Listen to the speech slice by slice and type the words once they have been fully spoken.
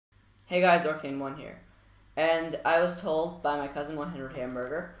Hey guys, Orkane1 here. And I was told by my cousin 100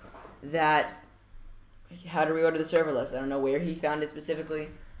 Hamburger that how to reorder the server list. I don't know where he found it specifically,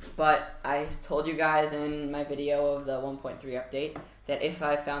 but I told you guys in my video of the 1.3 update that if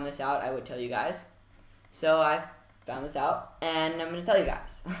I found this out, I would tell you guys. So I found this out, and I'm going to tell you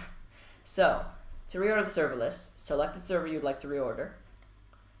guys. So, to reorder the server list, select the server you'd like to reorder,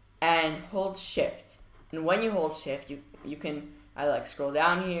 and hold shift. And when you hold shift, you can scroll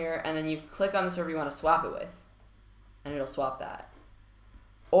down here, and then you click on the server you want to swap it with, and it'll swap that.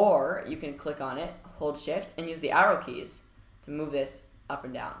 Or you can click on it, hold shift, and use the arrow keys to move this up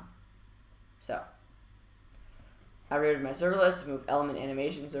and down. So, I reordered my server list to move element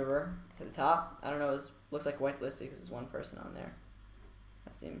animation server to the top. I don't know, it looks like whitelisted because there's one person on there.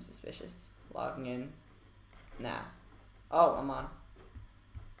 That seems suspicious. Logging in. Nah. Oh, I'm on.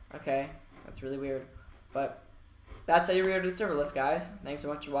 Okay, that's really weird. But that's how you reorder the server list, guys. Thanks so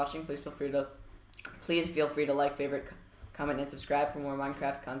much for watching. Please feel free to like, favorite, comment, and subscribe for more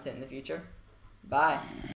Minecraft content in the future. Bye.